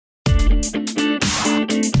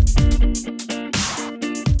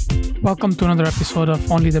Welcome to another episode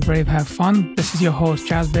of Only the Brave Have Fun. This is your host,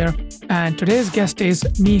 Jasbir, and today's guest is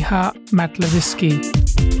Miha Matlievski.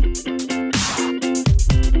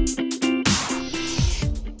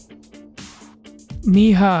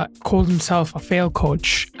 Miha calls himself a fail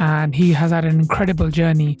coach, and he has had an incredible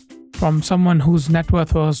journey from someone whose net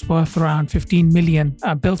worth was worth around 15 million,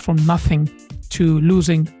 built from nothing, to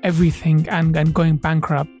losing everything and going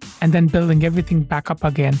bankrupt, and then building everything back up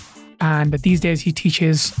again. And these days he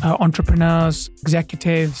teaches entrepreneurs,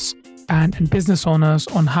 executives, and business owners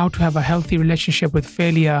on how to have a healthy relationship with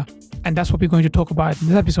failure. And that's what we're going to talk about in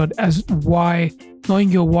this episode, as why knowing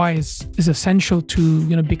your why is essential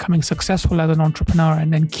to becoming successful as an entrepreneur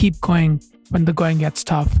and then keep going when the going gets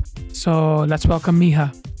tough. So let's welcome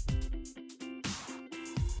Miha.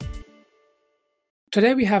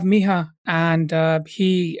 Today we have Miha, and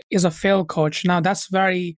he is a fail coach. Now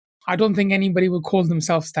I don't think anybody would call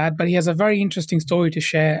themselves that, but he has a very interesting story to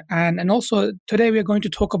share. And also today we're going to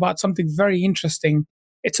talk about something very interesting.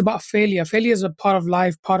 It's about failure. Failure is a part of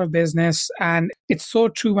life, part of business. And it's so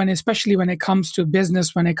true, especially when it comes to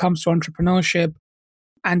business, when it comes to entrepreneurship.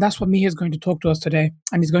 And that's what Miha is going to talk to us today.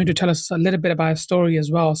 And he's going to tell us a little bit about his story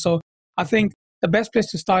as well. So I think the best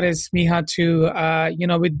place to start is, Miha,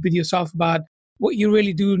 to, with yourself about what you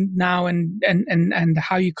really do now and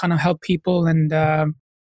how you kind of help people. And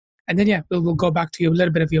then, we'll go back to you, a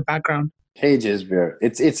little bit of your background. Hey, Jasbir.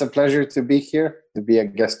 It's a pleasure to be here, to be a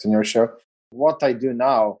guest on your show. What I do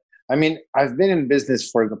now, I've been in business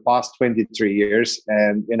for the past 23 years.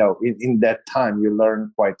 And, in that time, you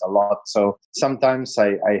learn quite a lot. So sometimes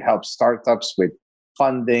I help startups with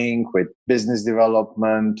funding, with business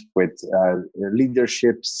development, with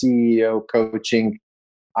leadership, CEO coaching.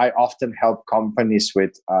 I often help companies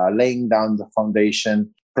with laying down the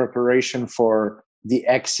foundation, preparation for the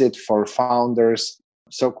exit for founders.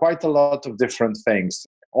 So quite a lot of different things.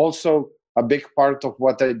 Also, a big part of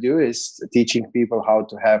what I do is teaching people how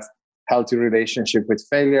to have healthy relationship with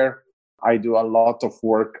failure. I do a lot of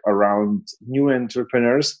work around new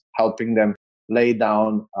entrepreneurs, helping them lay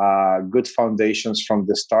down good foundations from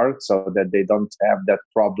the start so that they don't have that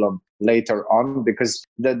problem later on. Because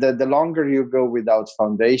the longer you go without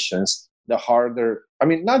foundations, the harder,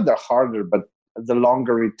 not the harder, but the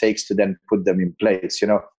longer it takes to then put them in place.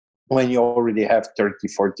 When you already have 30,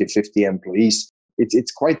 40, 50 employees, it's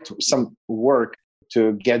quite some work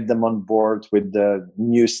to get them on board with the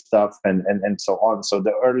new stuff and so on. So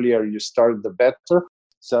the earlier you start, the better.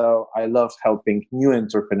 So I love helping new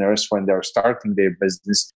entrepreneurs when they're starting their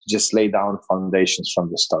business, just lay down foundations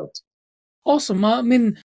from the start.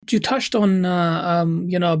 Awesome. You touched on,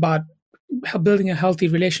 about building a healthy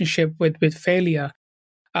relationship with failure.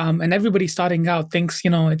 And everybody starting out thinks,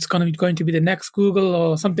 it's going to be the next Google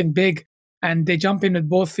or something big. And they jump in with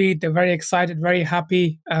both feet. They're very excited, very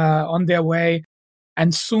happy, on their way.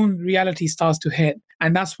 And soon reality starts to hit.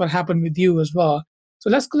 And that's what happened with you as well. So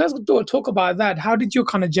let's talk about that. How did your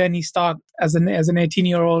kind of journey start as an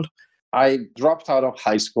 18-year-old? I dropped out of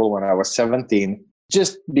high school when I was 17,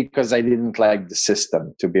 just because I didn't like the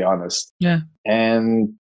system, to be honest. Yeah.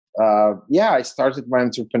 And I started my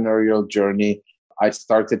entrepreneurial journey. I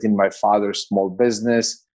started in my father's small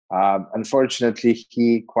business. Unfortunately,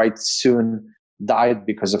 he quite soon died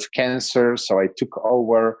because of cancer. So I took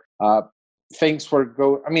over. Things were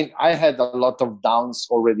I had a lot of downs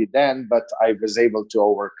already then, but I was able to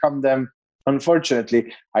overcome them.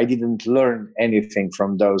 Unfortunately, I didn't learn anything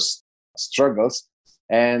from those struggles.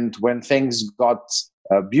 And when things got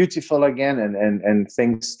beautiful again and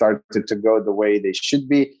things started to go the way they should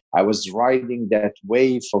be, I was riding that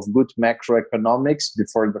wave of good macroeconomics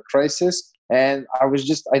before the crisis. And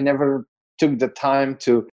I never took the time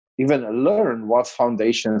to even learn what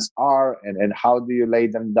foundations are and how do you lay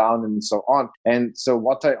them down and so on. And so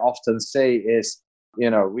what I often say is,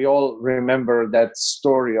 we all remember that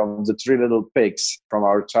story of the three little pigs from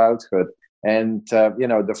our childhood. And,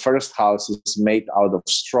 the first house is made out of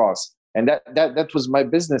straws. And that was my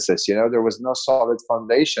businesses. There was no solid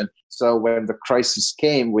foundation. So when the crisis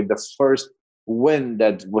came with the first wind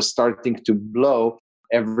that was starting to blow,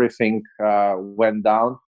 everything went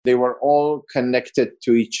down. They were all connected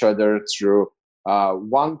to each other through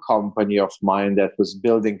one company of mine that was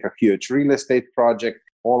building a huge real estate project.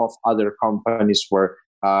 All of other companies were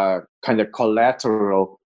kind of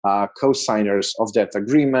collateral co-signers of that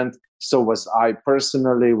agreement. So was I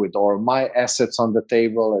personally, with all my assets on the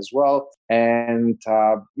table as well. And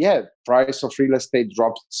price of real estate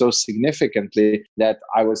dropped so significantly that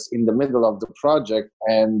I was in the middle of the project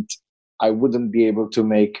and I wouldn't be able to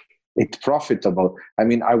make it profitable.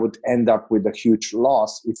 I would end up with a huge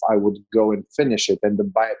loss if I would go and finish it. And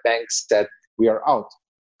the bank said, we are out.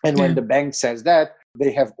 And when Yeah. the bank says that,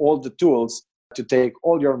 they have all the tools to take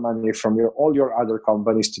all your money from all your other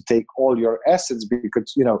companies, to take all your assets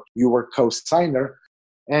because you were co-signer.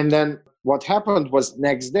 And then what happened was,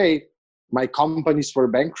 next day my companies were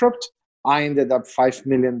bankrupt. I ended up $5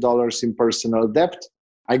 million in personal debt.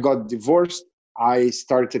 I got divorced. I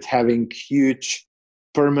started having huge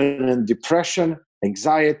permanent depression,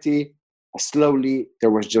 anxiety. Slowly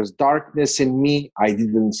there was just darkness in me. I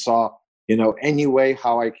didn't saw any way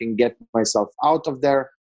how I can get myself out of there.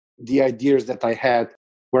 The ideas that I had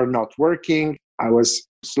were not working. I was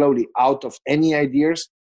slowly out of any ideas.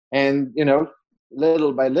 And,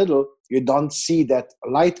 little by little, you don't see that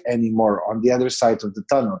light anymore on the other side of the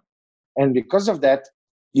tunnel. And because of that,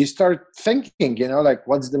 you start thinking, like,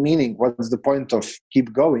 what's the meaning? What's the point of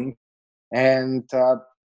keep going? And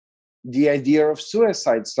the idea of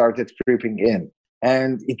suicide started creeping in.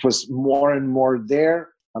 And it was more and more there.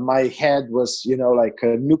 My head was, like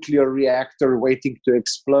a nuclear reactor waiting to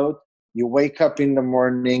explode. You wake up in the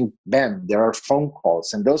morning, bam, there are phone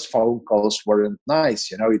calls. And those phone calls weren't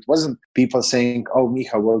nice. It wasn't people saying, oh,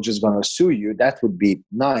 Miha, we're just going to sue you. That would be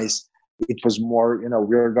nice. It was more,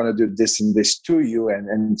 we're going to do this and this to you,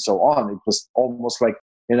 and so on. It was almost like,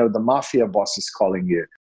 the mafia boss is calling you.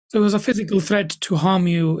 So it was a physical threat to harm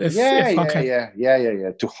you Yeah.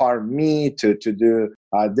 To harm me, to do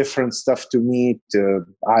different stuff to me, to,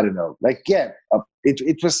 I don't know,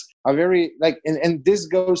 it was a very, and this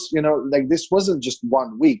goes, this wasn't just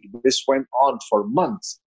 1 week. This went on for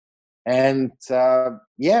months. And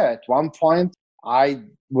at one point I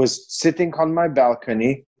was sitting on my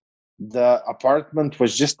balcony. The apartment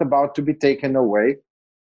was just about to be taken away.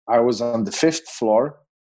 I was on the 5th floor,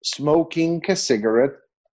 smoking a cigarette,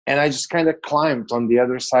 and I just kind of climbed on the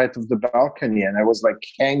other side of the balcony, and I was like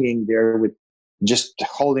hanging there with just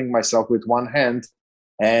holding myself with one hand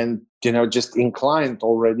and, just inclined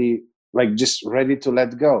already, like just ready to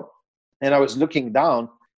let go. And I was looking down,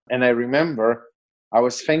 and I remember I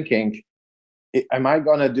was thinking, am I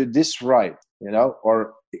going to do this right?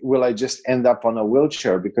 Or will I just end up on a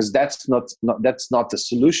wheelchair? Because that's not the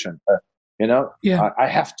solution. Yeah. I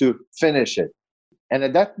have to finish it. And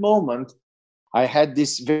at that moment, I had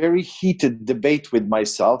this very heated debate with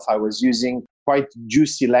myself. I was using quite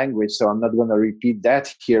juicy language, so I'm not going to repeat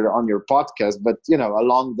that here on your podcast, but,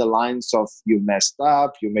 along the lines of, you messed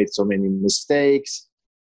up, you made so many mistakes.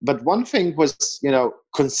 But one thing was,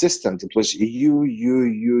 consistent. It was you.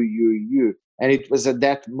 And it was at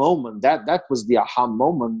that moment, that was the aha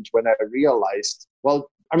moment when I realized,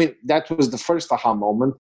 that was the first aha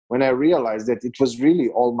moment when I realized that it was really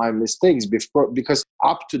all my mistakes before, because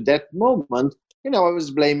up to that moment, I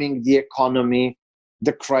was blaming the economy,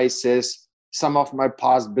 the crisis, some of my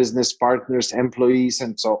past business partners, employees,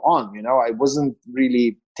 and so on. I wasn't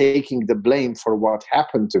really taking the blame for what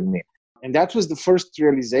happened to me. And that was the first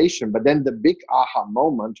realization. But then the big aha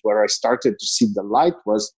moment where I started to see the light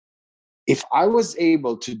was, if I was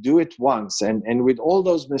able to do it once and with all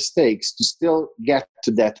those mistakes to still get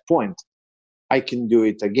to that point, I can do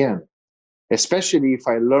it again. Especially if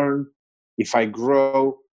I learn, if I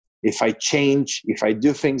grow, if I change, if I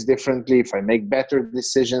do things differently, if I make better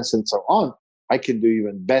decisions and so on, I can do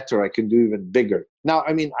even better. I can do even bigger. Now,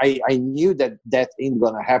 I knew that ain't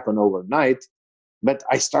going to happen overnight, but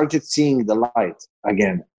I started seeing the light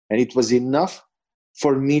again. And it was enough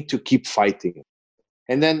for me to keep fighting.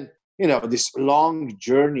 And then, this long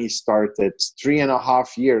journey started,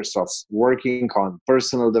 3.5 years of working on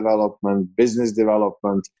personal development, business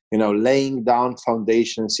development, laying down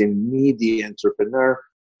foundations in me, the entrepreneur,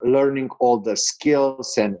 learning all the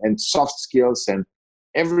skills and soft skills and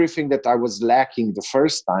everything that I was lacking the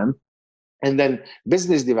first time. And then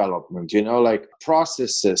business development, like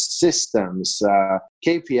processes, systems,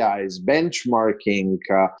 KPIs, benchmarking,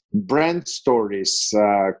 brand stories,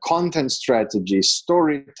 content strategies,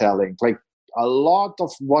 storytelling, like a lot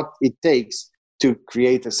of what it takes to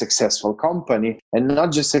create a successful company, and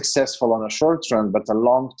not just successful on a short run, but a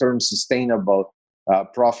long-term sustainable,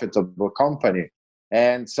 profitable company.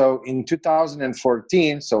 And so in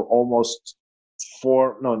 2014, so almost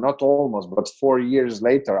not almost, but 4 years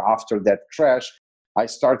later after that crash, I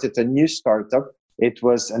started a new startup. It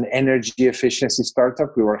was an energy efficiency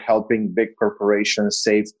startup. We were helping big corporations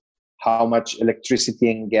save how much electricity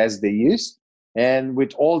and gas they use. And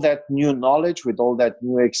with all that new knowledge, with all that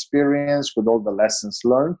new experience, with all the lessons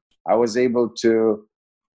learned, I was able to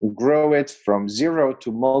grow it from 0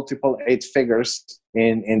 to multiple 8 figures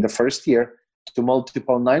in the first year, to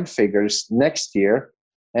multiple 9 figures next year.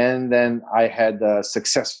 And then I had a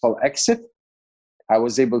successful exit. I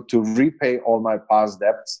was able to repay all my past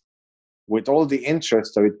debts. with all the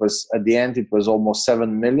interest. So it was, at the end, it was almost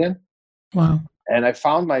 7 million. Wow. And I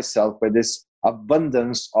found myself with this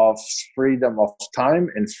abundance of freedom of time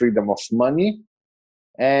and freedom of money,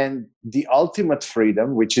 and the ultimate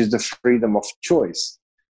freedom, which is the freedom of choice.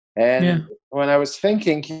 Yeah. And when I was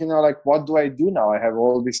thinking, like, what do I do now? I have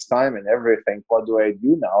all this time and everything. What do I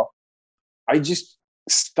do now? I just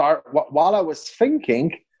while I was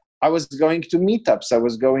thinking, I was going to meetups. I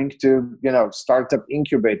was going to, startup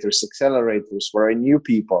incubators, accelerators where I knew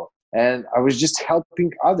people. And I was just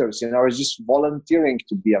helping others. I was just volunteering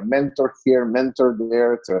to be a mentor here, mentor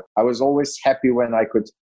there. I was always happy when I could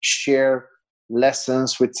share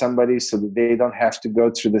lessons with somebody so that they don't have to go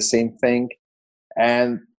through the same thing.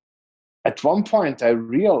 And at one point, I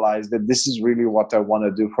realized that this is really what I want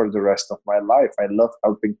to do for the rest of my life. I love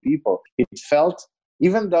helping people. It felt,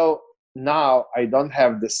 even though now I don't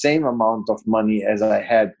have the same amount of money as I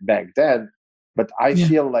had back then, but I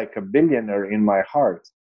feel like a billionaire in my heart.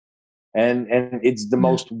 And it's the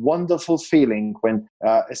most wonderful feeling when,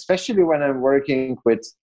 especially when I'm working with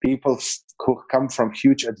people who come from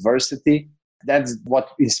huge adversity. That's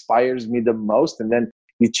what inspires me the most. And then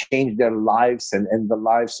you change their lives and the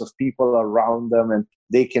lives of people around them, and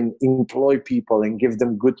they can employ people and give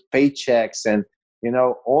them good paychecks and,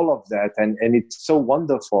 all of that. And it's so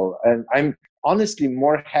wonderful. And I'm honestly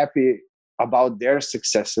more happy about their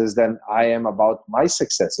successes than I am about my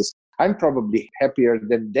successes. I'm probably happier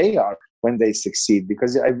than they are when they succeed,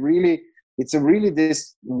 because it's a really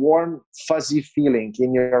this warm, fuzzy feeling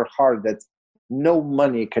in your heart that no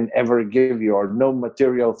money can ever give you, or no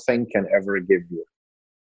material thing can ever give you.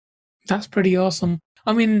 That's pretty awesome.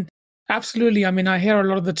 I mean, absolutely. I mean, I hear a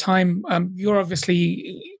lot of the time, you're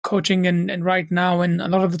obviously coaching and right now, and a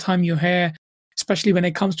lot of the time you hear, especially when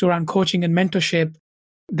it comes to around coaching and mentorship,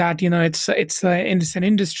 that, it's an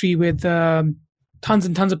industry with tons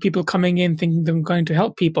and tons of people coming in thinking they're going to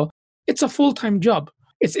help people. It's a full-time job.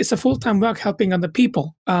 It's a full-time work helping other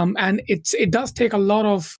people. And it does take a lot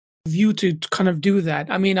of you to kind of do that.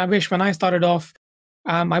 I mean, I wish when I started off,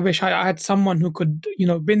 I wish I had someone who could,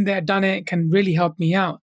 been there, done it, can really help me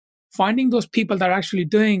out. Finding those people that are actually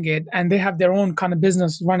doing it and they have their own kind of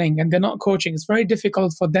business running and they're not coaching, it's very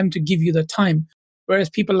difficult for them to give you the time. Whereas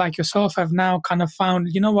people like yourself have now kind of found,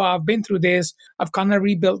 what, I've been through this, I've kind of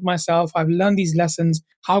rebuilt myself, I've learned these lessons.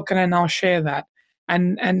 How can I now share that?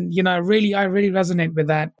 And I really resonate with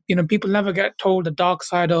that. People never get told the dark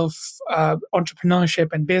side of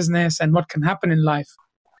entrepreneurship and business and what can happen in life.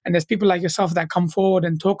 And there's people like yourself that come forward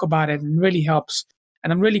and talk about it, and it really helps.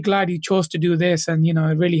 And I'm really glad you chose to do this, and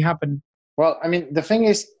it really happened. Well, I mean, the thing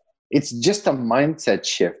is, it's just a mindset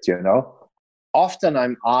shift. Often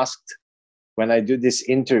I'm asked when I do these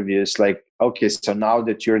interviews, like, okay, so now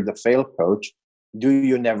that you're the fail coach, do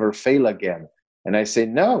you never fail again? And I say,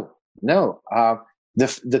 no.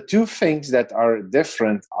 The two things that are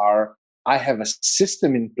different are, I have a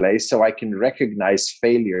system in place so I can recognize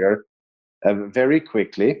failure very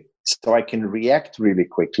quickly, so I can react really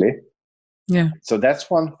quickly. Yeah. So that's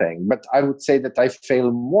one thing. But I would say that I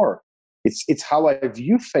fail more. It's how I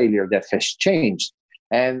view failure that has changed.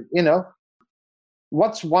 And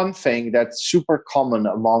what's one thing that's super common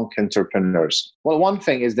among entrepreneurs? Well, one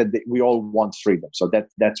thing is that we all want freedom. So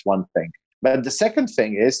that's one thing. But the second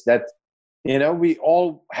thing is that we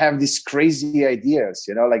all have these crazy ideas,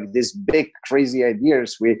 like these big crazy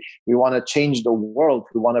ideas. We want to change the world.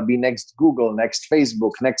 We want to be next Google, next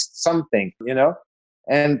Facebook, next something,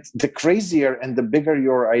 And the crazier and the bigger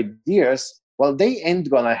your ideas, well, they ain't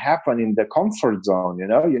going to happen in the comfort zone,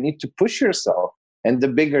 You need to push yourself. And the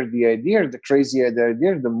bigger the idea, the crazier the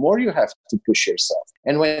idea, the more you have to push yourself.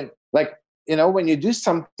 And when you do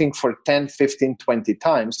something for 10, 15, 20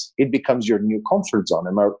 times, it becomes your new comfort zone.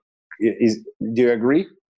 Do you agree?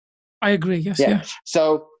 I agree. Yes. Yeah.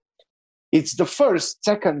 So it's the first,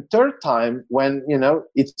 second, third time when,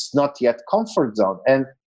 it's not yet comfort zone. And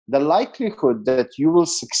the likelihood that you will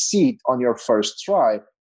succeed on your first try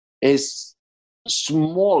is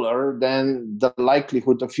smaller than the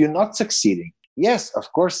likelihood of you not succeeding. Yes,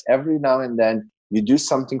 of course, every now and then you do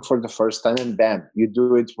something for the first time and bam, you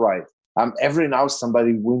do it right. Every now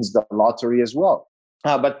somebody wins the lottery as well.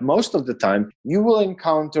 But most of the time, you will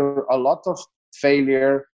encounter a lot of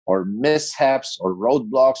failure or mishaps or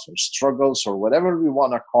roadblocks or struggles or whatever we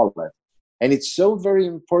want to call it. And it's so very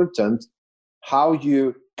important how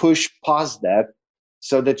you push past that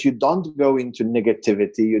so that you don't go into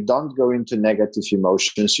negativity, you don't go into negative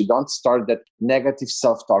emotions, you don't start that negative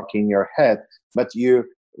self-talk in your head, but you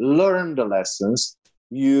learn the lessons,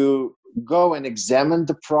 you go and examine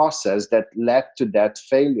the process that led to that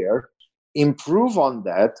failure, improve on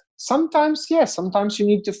that, sometimes, yes, sometimes you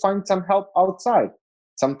need to find some help outside.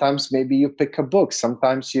 Sometimes maybe you pick a book.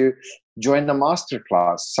 Sometimes you join a master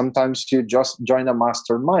class. Sometimes you just join a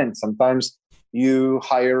mastermind. Sometimes you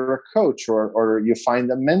hire a coach, or you find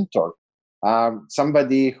a mentor,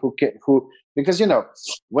 somebody who, because,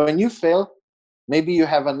 when you fail, maybe you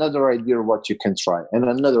have another idea what you can try, and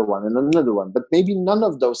another one, and another one, but maybe none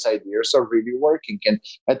of those ideas are really working. And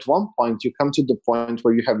at one point, you come to the point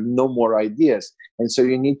where you have no more ideas. And so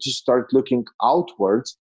you need to start looking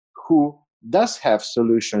outwards who does have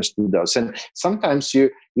solutions to those. And sometimes you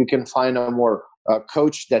can find a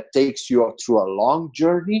coach that takes you through a long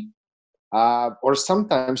journey, or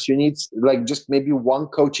sometimes you need like just maybe one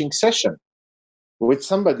coaching session with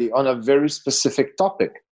somebody on a very specific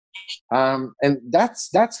topic. And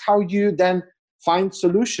that's how you then find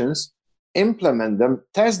solutions, implement them,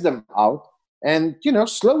 test them out, and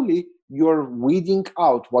slowly you're weeding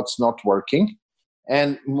out what's not working,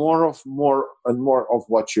 and more and more of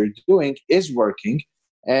what you're doing is working.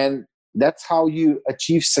 And that's how you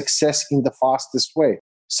achieve success in the fastest way.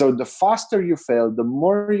 So the faster you fail, the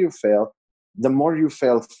more you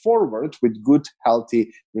fail forward with good,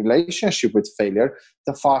 healthy relationship with failure,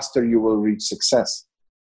 the faster you will reach success.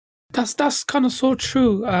 That's kind of so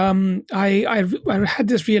true. I had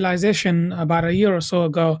this realization about a year or so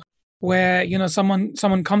ago, where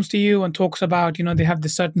someone comes to you and talks about they have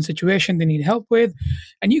this certain situation they need help with,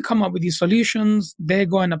 and you come up with these solutions. They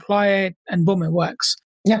go and apply it, and boom, it works.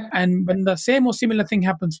 Yeah. And when the same or similar thing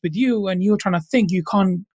happens with you, and you're trying to think, you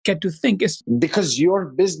can't get to think. It's because your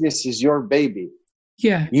business is your baby.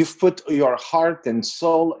 Yeah. You've put your heart and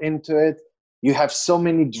soul into it. You have so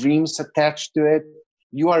many dreams attached to it.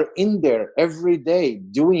 You are in there every day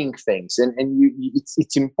doing things, and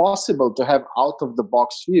it's impossible to have out of the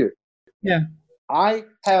box view. Yeah.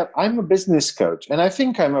 I'm a business coach, and I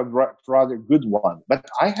think I'm a rather good one, but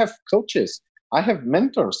I have coaches, I have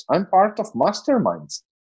mentors, I'm part of masterminds.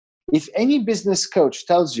 If any business coach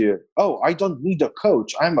tells you, oh, I don't need a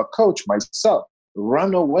coach, I'm a coach myself,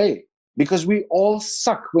 run away, because we all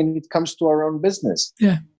suck when it comes to our own business.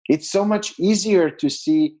 Yeah. It's so much easier to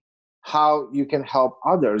see how you can help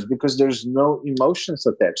others because there's no emotions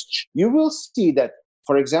attached. You will see that,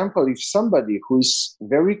 for example, if somebody who is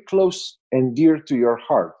very close and dear to your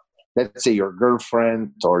heart, let's say your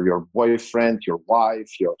girlfriend or your boyfriend, your wife,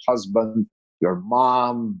 your husband, your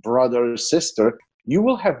mom, brother, sister, you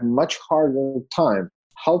will have much harder time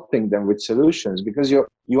helping them with solutions because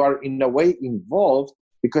you are in a way involved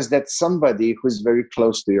because that's somebody who's very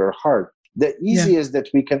close to your heart. The easiest that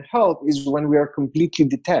we can help is when we are completely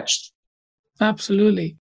detached.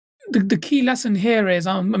 Absolutely. The key lesson here is,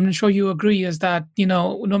 I'm sure you agree, is that,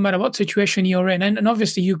 no matter what situation you're in, and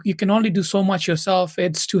obviously you can only do so much yourself,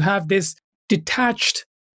 it's to have this detached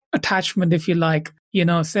attachment, if you like,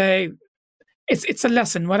 say, it's a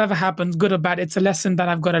lesson, whatever happens, good or bad, it's a lesson that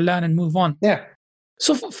I've got to learn and move on. Yeah.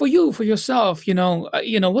 So for yourself,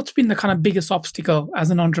 what's been the kind of biggest obstacle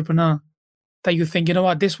as an entrepreneur that you think,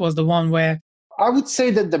 this was the one where... I would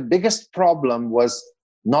say that the biggest problem was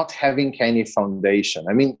not having any foundation.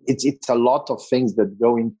 I mean, it's a lot of things that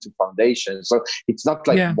go into foundation. So it's not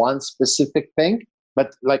like one specific thing,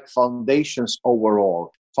 but like foundations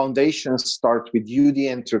overall. Foundations start with you,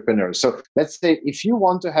 the entrepreneur. So let's say if you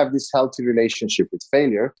want to have this healthy relationship with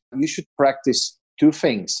failure, you should practice two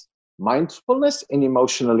things: mindfulness and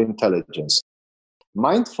emotional intelligence.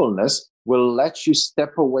 Mindfulness will let you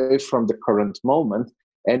step away from the current moment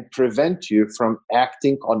and prevent you from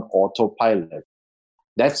acting on autopilot.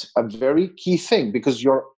 That's a very key thing because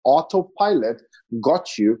your autopilot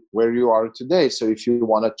got you where you are today. So if you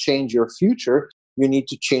want to change your future, you need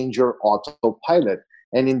to change your autopilot.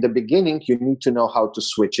 And in the beginning, you need to know how to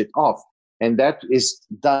switch it off. And that is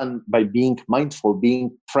done by being mindful,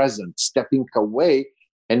 being present, stepping away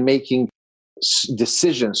and making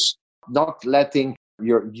decisions, not letting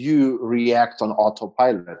you react on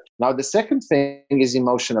autopilot. Now, the second thing is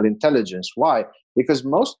emotional intelligence. Why? Because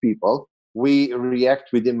most people, we react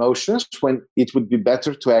with emotions when it would be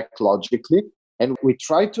better to act logically. And we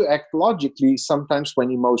try to act logically sometimes when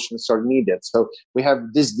emotions are needed. So we have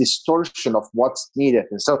this distortion of what's needed.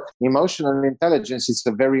 And so emotional intelligence is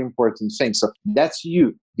a very important thing. So that's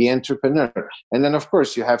you, the entrepreneur. And then, of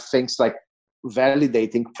course, you have things like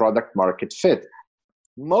validating product market fit.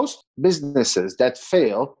 Most businesses that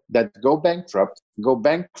fail, that go bankrupt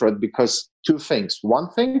because two things. One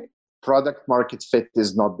thing, product market fit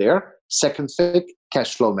is not there. Second thing,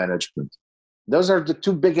 cash flow management. Those are the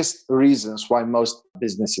two biggest reasons why most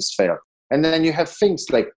businesses fail. And then you have things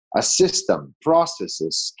like a system,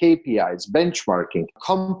 processes, KPIs, benchmarking,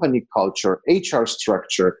 company culture, HR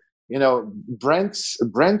structure,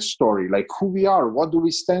 brand story, like who we are, what do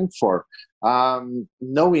we stand for,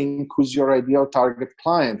 knowing who's your ideal target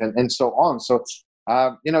client, and so on. So,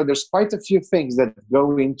 there's quite a few things that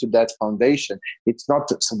go into that foundation. It's not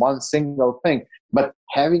one single thing, but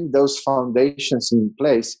having those foundations in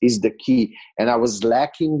place is the key. And I was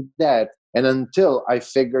lacking that. And until I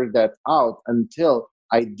figured that out, until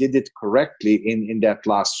I did it correctly in that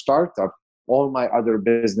last startup, all my other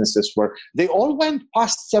businesses they all went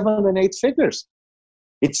past 7 and 8 figures.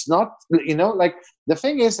 It's not, like the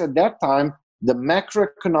thing is at that time, the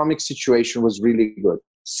macroeconomic situation was really good.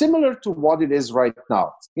 Similar to what it is right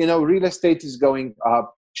now. Real estate is going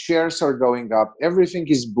up, shares are going up, everything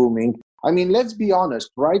is booming. I mean, let's be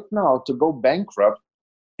honest, right now to go bankrupt,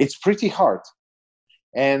 it's pretty hard.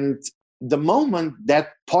 And the moment that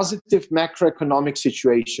positive macroeconomic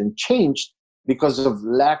situation changed because of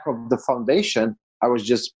lack of the foundation, I was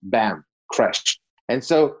just bam, crashed. And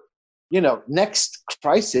so, next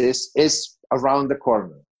crisis is around the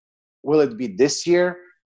corner. Will it be this year?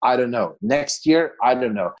 I don't know. Next year? I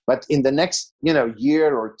don't know. But in the next,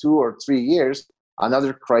 year or 2 or 3 years,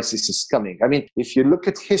 another crisis is coming. I mean, if you look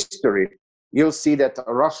at history, you'll see that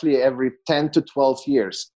roughly every 10 to 12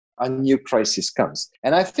 years, a new crisis comes.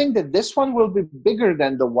 And I think that this one will be bigger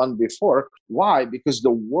than the one before. Why? Because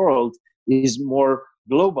the world is more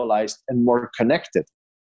globalized and more connected.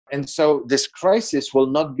 And so this crisis will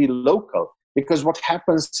not be local, because what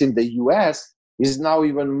happens in the US is now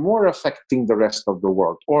even more affecting the rest of the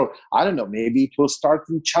world. Or, I don't know, maybe it will start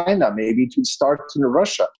in China, maybe it will start in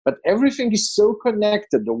Russia. But everything is so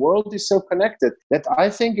connected, the world is so connected, that I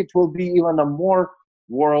think it will be even a more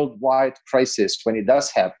worldwide crisis when it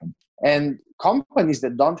does happen. And companies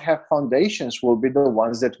that don't have foundations will be the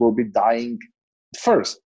ones that will be dying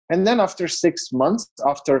first. And then after 6 months,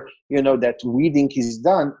 after that weeding is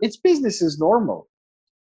done, it's business as normal.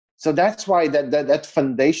 So that's why that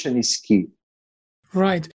foundation is key.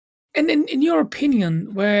 Right. And in your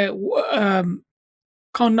opinion, where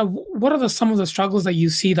kind of what are some of the struggles that you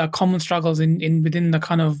see, that common struggles in within the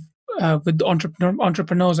kind of with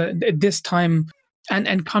entrepreneurs at this time,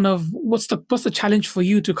 and kind of what's the challenge for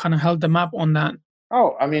you to kind of help them up on that?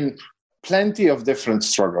 Oh, I mean, plenty of different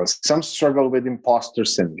struggles. Some struggle with imposter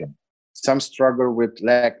syndrome. Some struggle with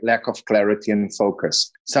lack of clarity and focus.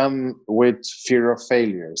 Some with fear of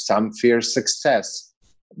failure. Some fear success.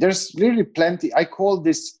 There's really plenty. I call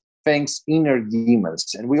these things inner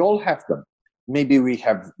demons, and we all have them. Maybe we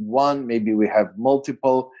have one, maybe we have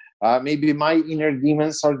multiple. Maybe my inner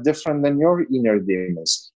demons are different than your inner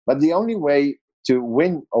demons. But the only way to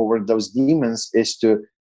win over those demons is to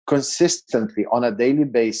consistently, on a daily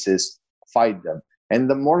basis, fight them. And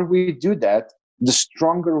the more we do that, the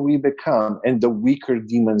stronger we become and the weaker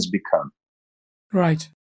demons become. Right.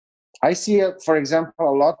 I see, for example,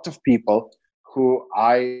 a lot of people who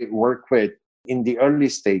I work with in the early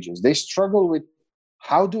stages, they struggle with,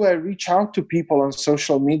 how do I reach out to people on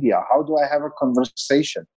social media? How do I have a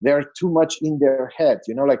conversation? They're too much in their head,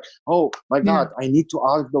 like, oh my God, I need to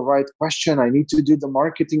ask the right question. I need to do the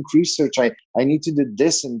marketing research. I need to do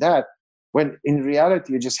this and that. When in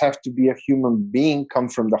reality, you just have to be a human being, come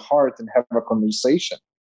from the heart and have a conversation.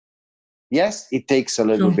 Yes, it takes a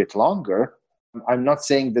little bit longer. I'm not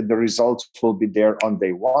saying that the results will be there on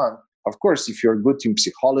day one. Of course, if you're good in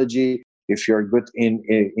psychology, if you're good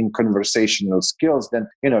in conversational skills, then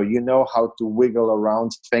you know how to wiggle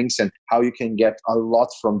around things and how you can get a lot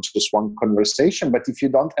from just one conversation. But if you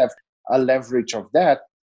don't have a leverage of that,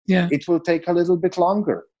 it will take a little bit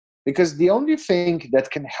longer. Because the only thing that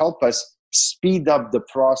can help us speed up the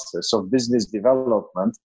process of business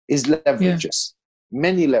development is leverages.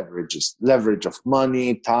 Many leverages. Leverage of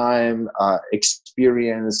money, time,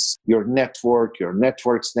 experience, your network, your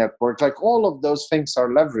network's network. Like all of those things are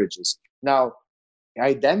leverages. Now,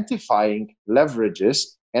 identifying leverages,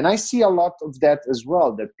 and I see a lot of that as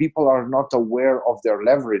well, that people are not aware of their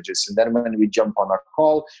leverages. And then when we jump on a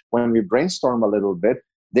call, when we brainstorm a little bit,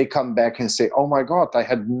 they come back and say, oh my God, I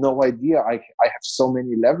had no idea I have so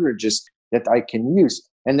many leverages that I can use.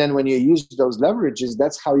 And then when you use those leverages,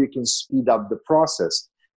 that's how you can speed up the process.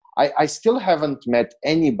 I still haven't met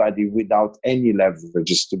anybody without any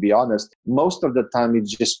leverages, to be honest. Most of the time,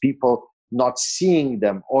 it's just people not seeing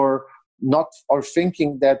them or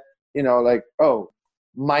thinking that, like, oh,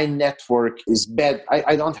 my network is bad.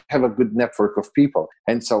 I don't have a good network of people,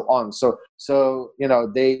 and so on. So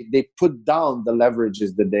they put down the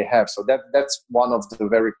leverages that they have. So that's one of the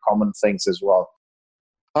very common things as well.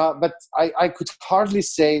 But I could hardly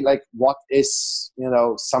say like what is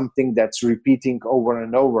something that's repeating over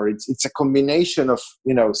and over. It's a combination of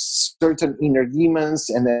certain inner demons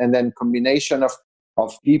and then combination of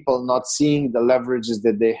of people not seeing the leverages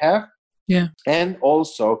that they have. Yeah. And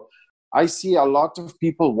also, I see a lot of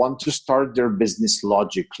people want to start their business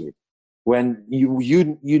logically. When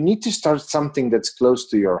you need to start something that's close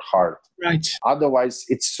to your heart. Right. Otherwise,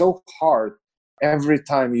 it's so hard. Every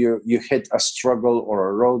time you hit a struggle or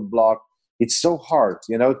a roadblock, it's so hard,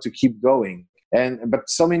 to keep going. But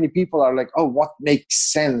so many people are like, oh, what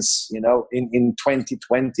makes sense, in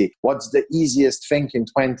 2020? What's the easiest thing in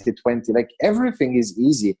 2020? Like, everything is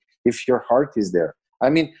easy if your heart is there.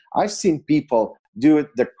 I mean, I've seen people do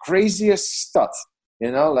the craziest stuff,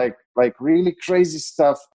 like really crazy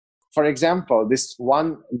stuff. For example, this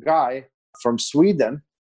one guy from Sweden,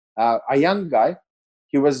 a young guy,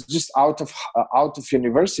 he was just out of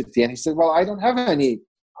university, and he said, "Well, I don't have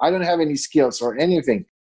any skills or anything."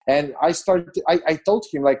 And I told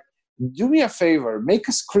him, like, do me a favor, make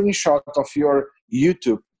a screenshot of your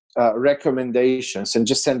YouTube recommendations and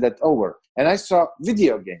just send that over. And I saw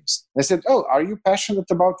video games. I said, "Oh, are you passionate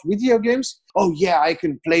about video games?" "Oh yeah, I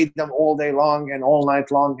can play them all day long and all night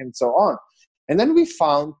long and so on." And then we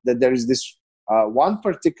found that there is this one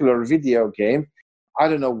particular video game. I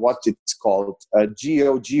don't know what it's called,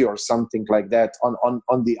 GOG or something like that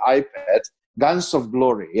on the iPad. Guns of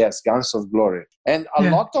Glory. Yes, Guns of Glory. And a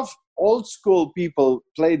lot of old school people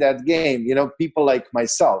play that game, people like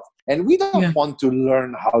myself. And we don't want to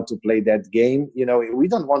learn how to play that game. We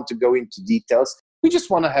don't want to go into details. We just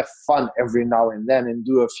want to have fun every now and then and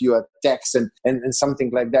do a few attacks and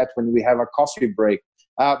something like that when we have a coffee break.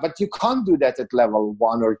 But you can't do that at level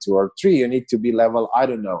 1 or 2 or 3. You need to be level, I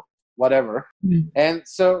don't know, whatever. And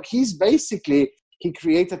so he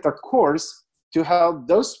created a course to help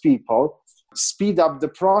those people speed up the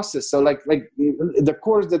process. So like the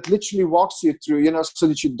course that literally walks you through, so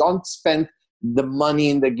that you don't spend the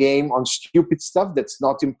money in the game on stupid stuff that's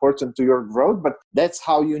not important to your growth, but that's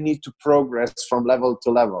how you need to progress from level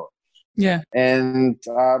to level. Yeah. And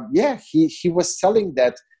he was selling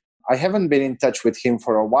that. I haven't been in touch with him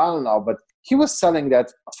for a while now, but he was selling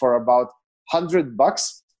that for about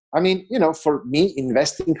 $100. I mean, for me,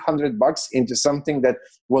 investing $100 into something that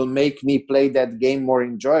will make me play that game more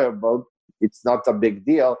enjoyable, it's not a big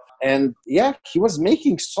deal. And he was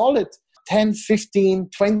making solid 10, 15,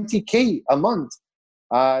 20K a month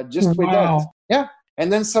just with that. Yeah.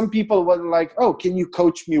 And then some people were like, "Oh, can you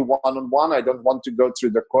coach me one-on-one? I don't want to go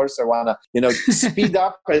through the course. I want to, speed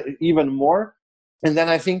up even more." And then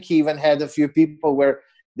I think he even had a few people where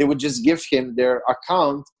they would just give him their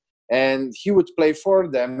account and he would play for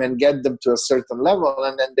them and get them to a certain level,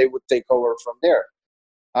 and then they would take over from there.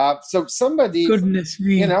 So somebody, goodness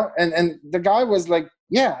me, and the guy was like,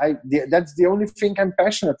 that's the only thing I'm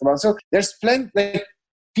passionate about. So there's plenty, like,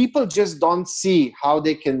 people just don't see how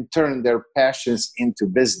they can turn their passions into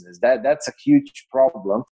business. That's a huge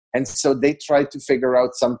problem. And so they try to figure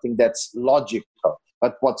out something that's logical.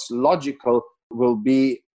 But what's logical will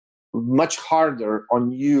be much harder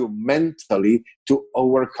on you mentally to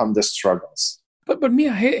overcome the struggles. But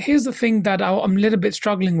Mia, here's the thing that I'm a little bit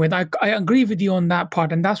struggling with. I agree with you on that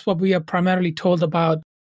part, and that's what we are primarily told about,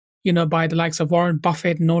 by the likes of Warren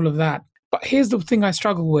Buffett and all of that. But here's the thing I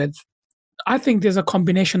struggle with. I think there's a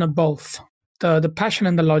combination of both, the passion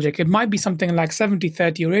and the logic. It might be something like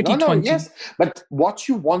 70-30 or 80-20. No, yes. But what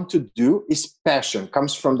you want to do is passion,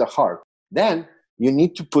 comes from the heart. Then you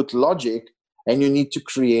need to put logic and you need to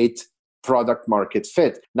create product market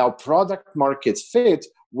fit. Now, product market fit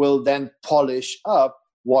will then polish up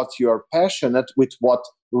what you're passionate with, what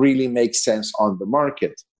really makes sense on the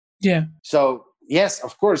market. Yeah. So yes,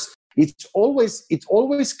 of course, it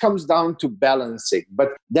always comes down to balancing, but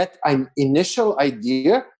that initial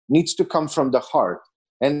idea needs to come from the heart.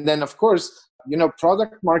 And then, of course,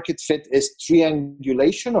 product market fit is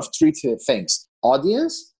triangulation of three things: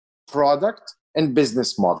 audience, product, and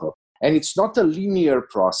business model. And it's not a linear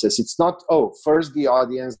process. It's not, first the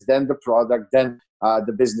audience, then the product, then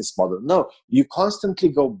the business model. No, you constantly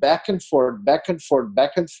go back and forth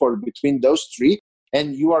between those three,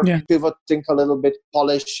 and you are pivoting a little bit,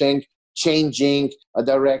 polishing, changing a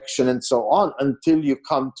direction, and so on, until you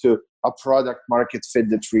come to a product market fit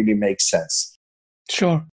that really makes sense.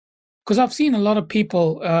 Sure. Because I've seen a lot of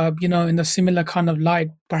people, in the similar kind of light.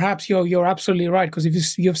 Perhaps you're absolutely right, because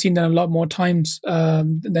you've seen that a lot more times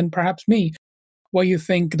than perhaps me, where you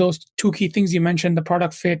think those two key things you mentioned, the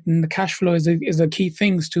product fit and the cash flow, is the key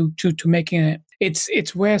things to making it.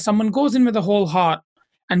 It's where someone goes in with a whole heart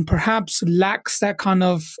and perhaps lacks that kind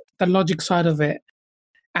of the logic side of it,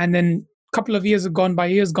 and then a couple of years gone by,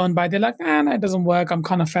 they're like, no, it doesn't work. I'm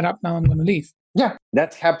kind of fed up now. I'm going to leave. Yeah,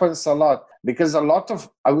 that happens a lot, because a lot of,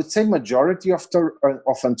 I would say, majority of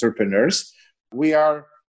entrepreneurs, we are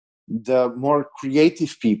the more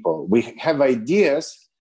creative people. We have ideas,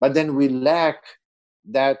 but then we lack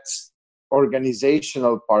that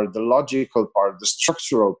organizational part, the logical part, the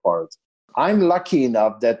structural part. I'm lucky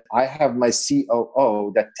enough that I have my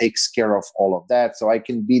COO that takes care of all of that. So I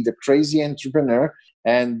can be the crazy entrepreneur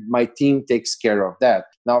and my team takes care of that.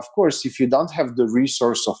 Now, of course, if you don't have the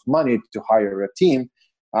resource of money to hire a team,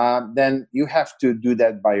 then you have to do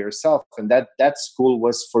that by yourself. And that school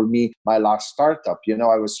was for me my last startup.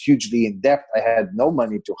 I was hugely in debt. I had no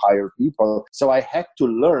money to hire people. So I had to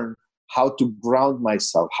learn how to ground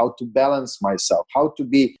myself, how to balance myself, how to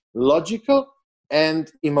be logical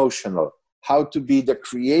and emotional, how to be the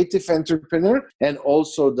creative entrepreneur and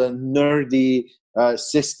also the nerdy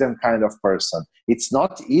system kind of person. It's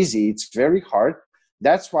not easy. It's very hard.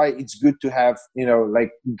 That's why it's good to have,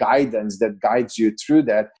 like guidance that guides you through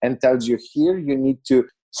that and tells you here you need to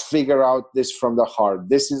figure out this from the heart.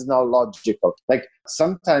 This is not logical. Like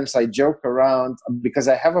sometimes I joke around because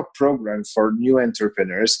I have a program for new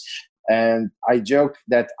entrepreneurs and I joke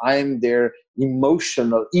that I'm their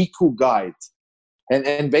emotional EQ guide.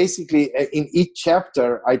 And basically in each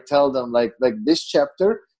chapter, I tell them like this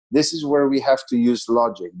chapter, this is where we have to use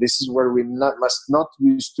logic. This is where we must not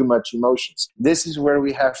use too much emotions. This is where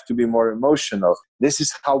we have to be more emotional. This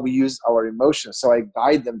is how we use our emotions. So I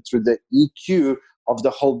guide them through the EQ of the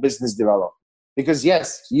whole business development. Because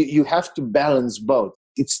yes, you have to balance both.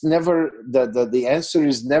 It's never, the answer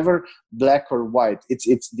is never black or white.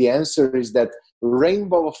 It's the answer is that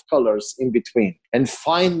rainbow of colors in between and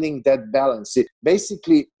finding that balance.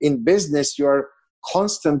 Basically, in business, you're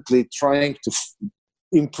constantly trying to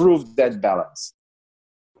improve that balance.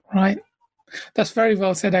 Right. That's very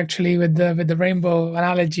well said, actually, with the rainbow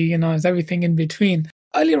analogy. Is everything in between.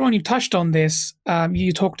 Earlier on, you touched on this.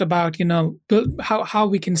 You talked about how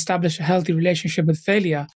we can establish a healthy relationship with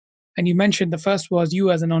failure, and you mentioned the first was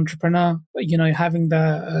you as an entrepreneur. Having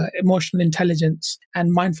the emotional intelligence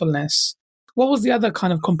and mindfulness. What was the other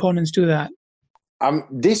kind of components to that?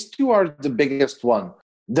 These two are the biggest one.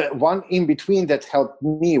 The one in between that helped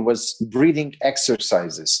me was breathing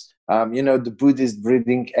exercises. The Buddhist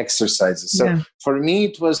breathing exercises. So for me,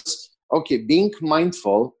 it was, being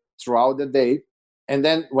mindful throughout the day. And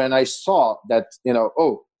then when I saw that,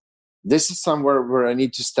 this is somewhere where I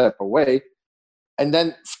need to step away. And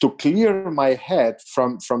then to clear my head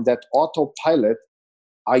from that autopilot,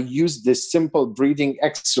 I use this simple breathing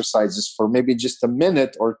exercises for maybe just a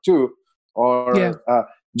minute or two, or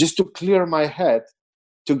just to clear my head,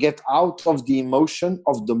 to get out of the emotion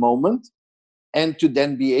of the moment, and to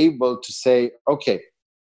then be able to say, okay,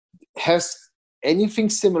 has anything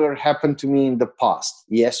similar happened to me in the past?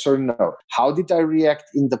 Yes or no? How did I react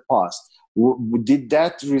in the past? Did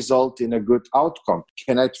that result in a good outcome?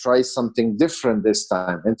 Can I try something different this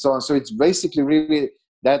time? And so on. So it's basically really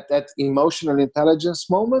that emotional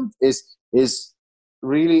intelligence moment is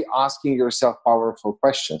really asking yourself powerful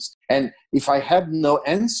questions. And if I had no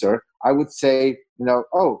answer, I would say,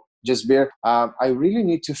 Jasbir, I really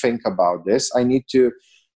need to think about this. I need to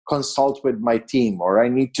consult with my team, or I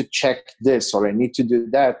need to check this, or I need to do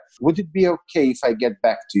that. Would it be okay if I get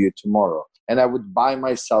back to you tomorrow? And I would buy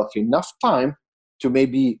myself enough time to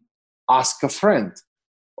maybe ask a friend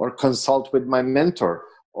or consult with my mentor,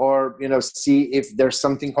 or see if there's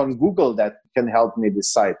something on Google that can help me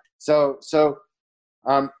decide. So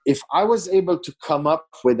if I was able to come up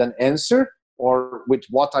with an answer or with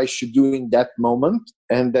what I should do in that moment,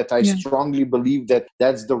 and that I strongly believe that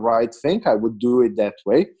that's the right thing, I would do it that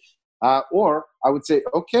way. Or I would say,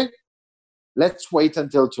 okay, let's wait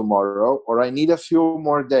until tomorrow, or I need a few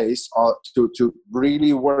more days to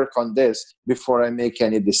really work on this before I make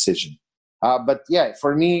any decision. But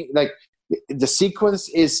for me, like the sequence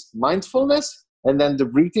is mindfulness, and then the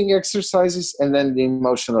breathing exercises, and then the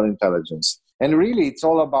emotional intelligence. And really, it's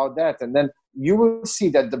all about that. And then you will see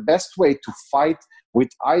that the best way to fight with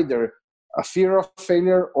either a fear of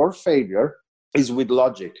failure or failure is with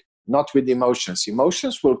logic, not with emotions.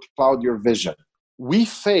 Emotions will cloud your vision. We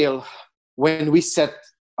fail when we set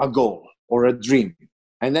a goal or a dream,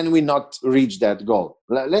 and then we not reach that goal.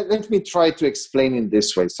 Let me try to explain in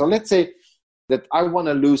this way. So let's say that I want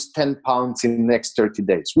to lose 10 pounds in the next 30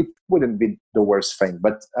 days, which wouldn't be the worst thing.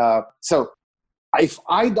 But so if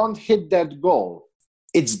I don't hit that goal,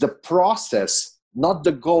 it's the process, not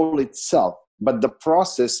the goal itself, but the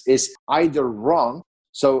process is either wrong.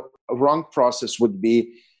 So a wrong process would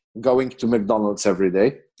be going to McDonald's every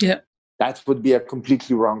day. Yeah. That would be a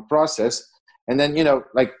completely wrong process. And then,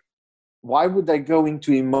 why would I go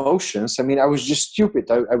into emotions? I mean, I was just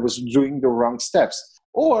stupid. I was doing the wrong steps.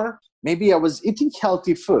 Or maybe I was eating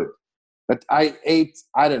healthy food, but I ate,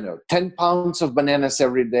 I don't know, 10 pounds of bananas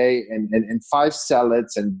every day and 5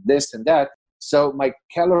 salads and this and that. So my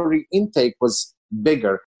calorie intake was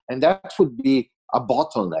bigger, and that would be a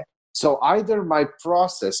bottleneck. So either my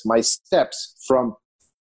process, my steps from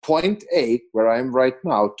point A, where I am right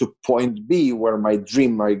now, to point B, where my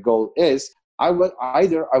dream, my goal is, I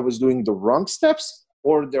was doing the wrong steps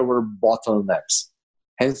or there were bottlenecks.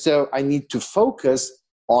 And so I need to focus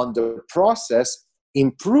on the process,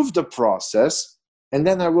 improve the process, and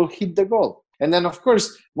then I will hit the goal. And then, of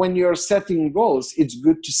course, when you're setting goals, it's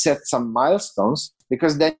good to set some milestones,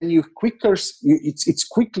 because then you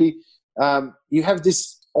have this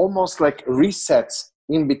almost like resets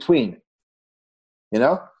in between,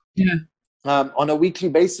 Yeah. on a weekly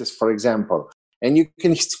basis, for example. And you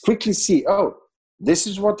can quickly see, oh, this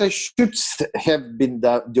is what I should have been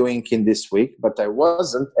doing in this week, but I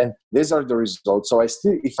wasn't, and these are the results. So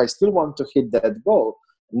if I still want to hit that goal,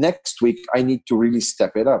 next week I need to really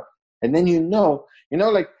step it up. And then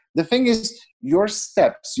like the thing is, your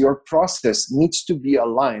steps, your process needs to be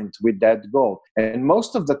aligned with that goal. And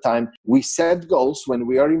most of the time, we set goals when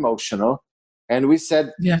we are emotional, and we set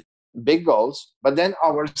big goals, but then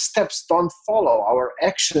our steps don't follow, our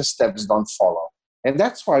action steps don't follow. And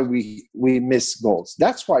that's why we miss goals.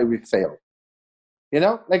 That's why we fail.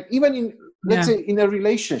 Like even in, let's say in a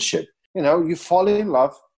relationship, you fall in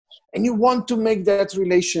love and you want to make that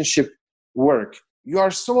relationship work. You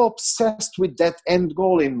are so obsessed with that end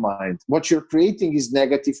goal in mind. What you're creating is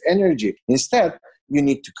negative energy. Instead, you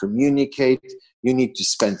need to communicate. You need to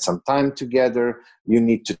spend some time together. You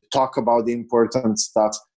need to talk about the important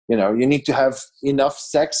stuff. You need to have enough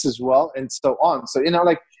sex as well, and so on. So,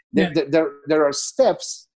 there are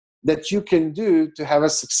steps that you can do to have a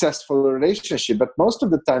successful relationship. But most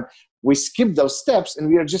of the time, we skip those steps and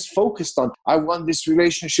we are just focused on, I want this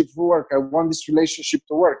relationship to work. I want this relationship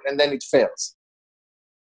to work. And then it fails.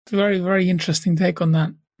 Very, very interesting take on that.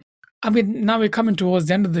 I mean, now we're coming towards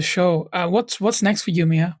the end of the show. What's next for you,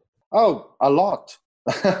 Miha? Oh, a lot.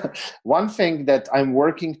 One thing that I'm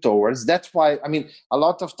working towards, that's why, a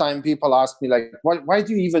lot of time people ask me, like, why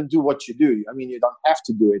do you even do what you do? You don't have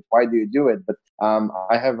to do it. Why do you do it? But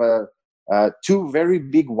I have two very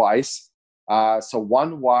big whys. So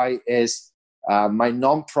one why is my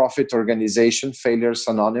nonprofit organization, Failures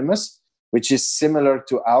Anonymous, which is similar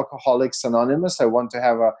to Alcoholics Anonymous. I want to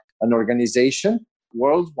have an organization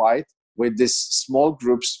worldwide with these small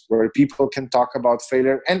groups where people can talk about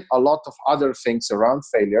failure and a lot of other things around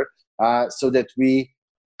failure, so that we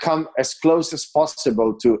come as close as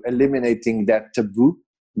possible to eliminating that taboo,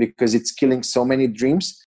 because it's killing so many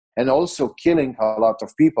dreams and also killing a lot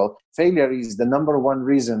of people. Failure is the number one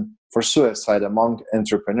reason for suicide among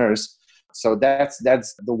entrepreneurs. So that's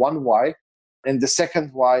the one why. And the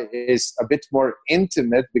second why is a bit more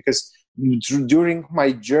intimate, because during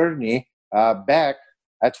my journey back,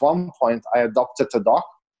 at one point I adopted a dog,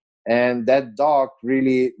 and that dog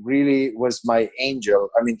really, really was my angel.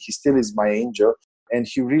 He still is my angel, and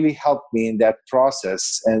he really helped me in that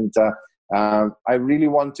process. And I really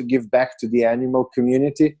want to give back to the animal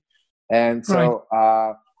community. And so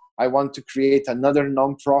I want to create another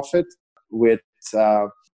nonprofit with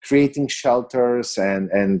creating shelters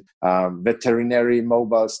and veterinary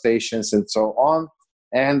mobile stations and so on.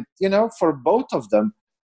 And, for both of them,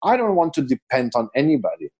 I don't want to depend on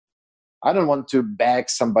anybody. I don't want to beg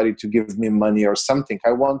somebody to give me money or something.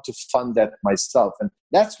 I want to fund that myself. And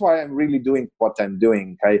that's why I'm really doing what I'm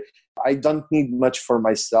doing. I don't need much for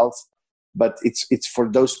myself, but it's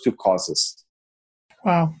for those two causes.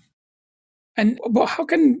 Wow. And how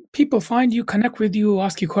can people find you, connect with you,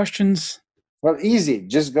 ask you questions? Well, easy.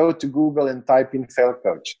 Just go to Google and type in Fail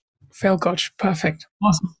Coach. Fail Coach. Perfect.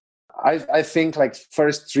 Awesome. I think like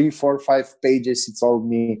first 3, 4, 5 pages, it's all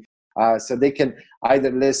me. So they can either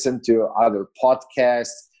listen to other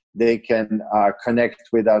podcasts, they can connect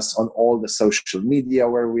with us on all the social media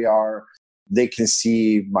where we are. They can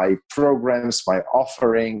see my programs, my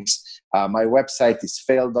offerings. My website is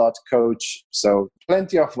fail.coach. So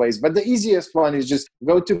plenty of ways. But the easiest one is just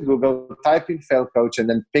go to Google, type in Fail Coach, and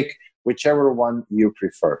then pick whichever one you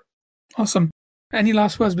prefer. Awesome. Any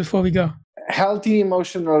last words before we go? Healthy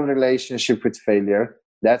emotional relationship with failure.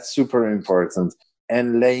 That's super important.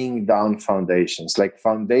 And laying down foundations. Like,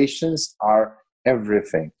 foundations are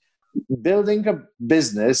everything. Building a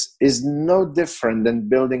business is no different than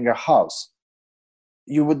building a house.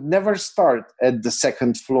 You would never start at the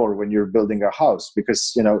second floor when you're building a house,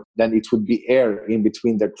 because, then it would be air in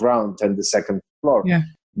between the ground and the second floor. Yeah.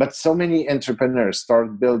 But so many entrepreneurs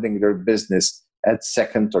start building their business at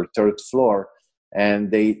second or third floor,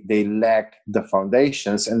 and they lack the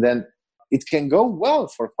foundations. And then it can go well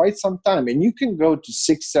for quite some time, and you can go to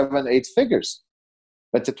 6, 7, 8 figures.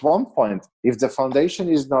 But at one point, if the foundation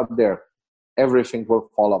is not there, everything will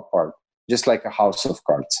fall apart, just like a house of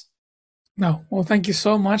cards. No, well, thank you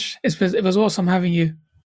so much. It was awesome having you.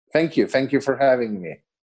 Thank you. Thank you for having me.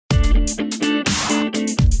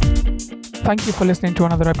 Thank you for listening to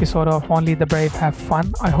another episode of Only the Brave Have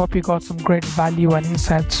Fun. I hope you got some great value and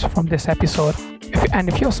insights from this episode.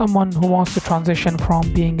 If you're someone who wants to transition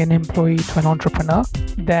from being an employee to an entrepreneur,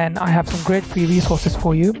 then I have some great free resources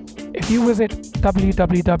for you. If you visit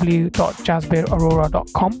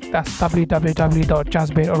www.jazzbearaurora.com, that's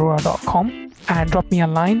www.jazzbearaurora.com, and drop me a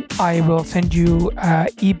line, I will send you an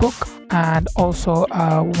ebook and also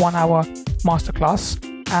a 1-hour masterclass.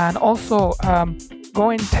 And also, go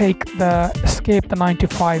and take the Escape the 9 to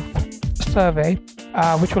 5 survey,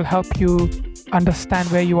 which will help you understand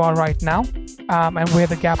where you are right now and where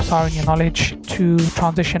the gaps are in your knowledge to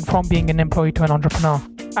transition from being an employee to an entrepreneur.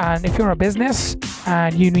 And if you're a business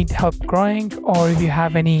and you need help growing, or if you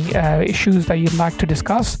have any issues that you'd like to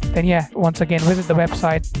discuss, then once again, visit the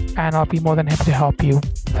website and I'll be more than happy to help you.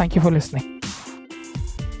 Thank you for listening.